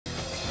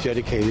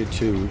Dedicated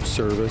to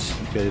service,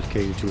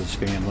 dedicated to his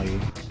family.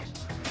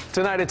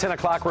 Tonight at 10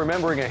 o'clock,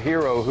 remembering a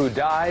hero who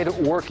died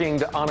working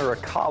to honor a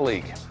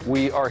colleague.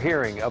 We are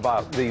hearing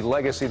about the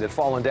legacy that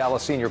fallen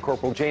Dallas Senior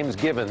Corporal James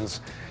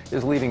Givens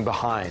is leaving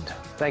behind.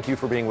 Thank you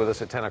for being with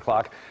us at 10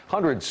 o'clock.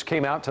 Hundreds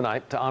came out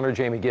tonight to honor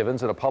Jamie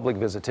Givens at a public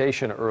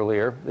visitation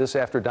earlier. This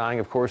after dying,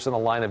 of course, in the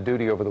line of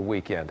duty over the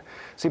weekend.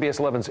 CBS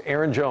 11's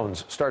Aaron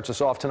Jones starts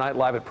us off tonight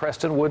live at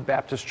Prestonwood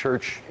Baptist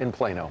Church in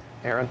Plano.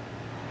 Aaron?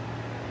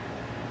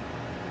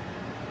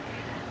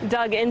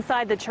 Doug,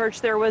 inside the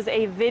church, there was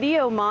a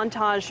video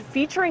montage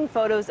featuring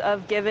photos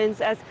of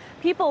Givens. As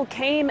people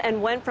came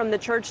and went from the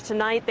church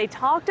tonight, they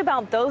talked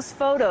about those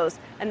photos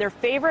and their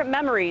favorite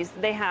memories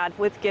they had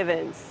with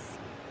Givens.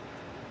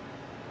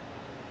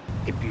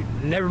 If you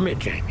never met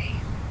Jamie,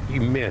 you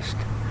missed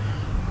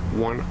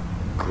one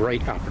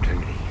great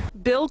opportunity.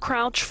 Bill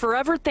Crouch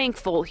forever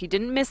thankful he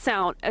didn't miss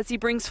out as he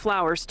brings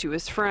flowers to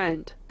his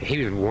friend.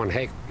 He was one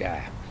heck of a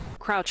guy.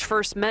 Crouch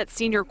first met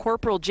Senior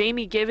Corporal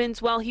Jamie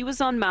Givens while he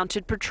was on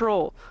mounted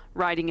patrol,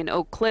 riding in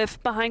Oak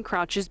Cliff behind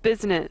Crouch's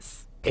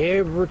business.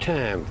 Every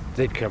time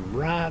they'd come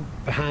right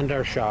behind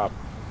our shop,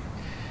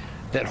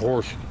 that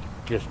horse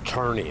just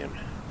turn in,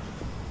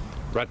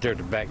 right there at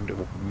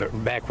the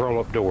back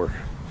roll-up door.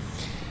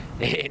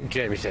 And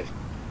Jamie said,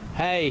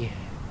 "Hey,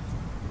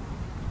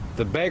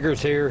 the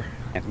beggar's here."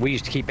 And we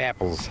used to keep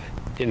apples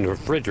in the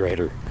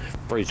refrigerator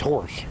for his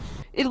horse.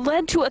 It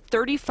led to a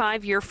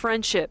 35-year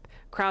friendship.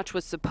 Crouch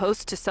was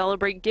supposed to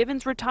celebrate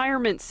Givens'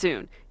 retirement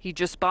soon. He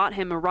just bought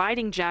him a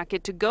riding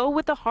jacket to go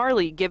with the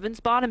Harley Givens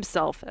bought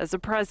himself as a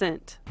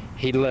present.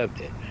 He loved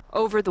it.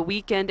 Over the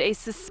weekend, a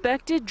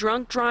suspected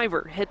drunk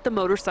driver hit the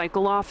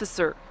motorcycle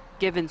officer.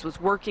 Givens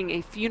was working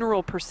a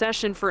funeral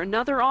procession for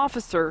another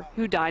officer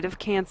who died of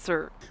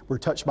cancer. We're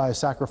touched by a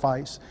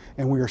sacrifice,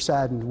 and we are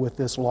saddened with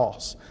this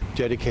loss.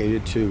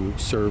 Dedicated to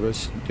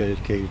service,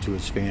 dedicated to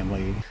his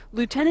family.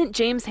 Lieutenant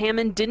James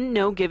Hammond didn't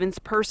know Givens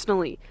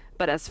personally,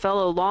 but as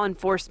fellow law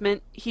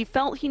enforcement, he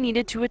felt he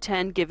needed to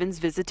attend Givens'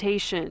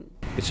 visitation.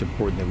 It's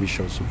important that we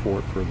show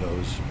support for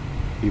those,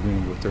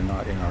 even if they're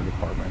not in our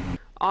department.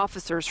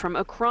 Officers from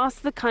across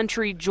the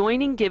country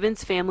joining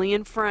Givens' family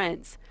and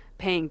friends,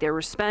 paying their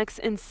respects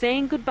and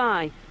saying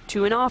goodbye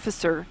to an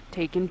officer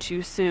taken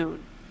too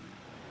soon.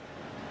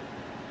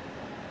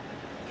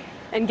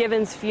 And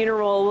Givens'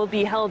 funeral will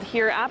be held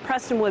here at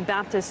Prestonwood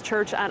Baptist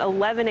Church at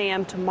 11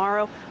 a.m.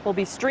 tomorrow. We'll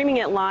be streaming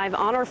it live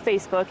on our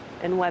Facebook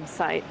and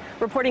website.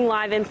 Reporting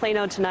live in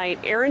Plano tonight,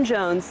 Aaron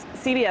Jones,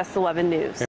 CBS 11 News.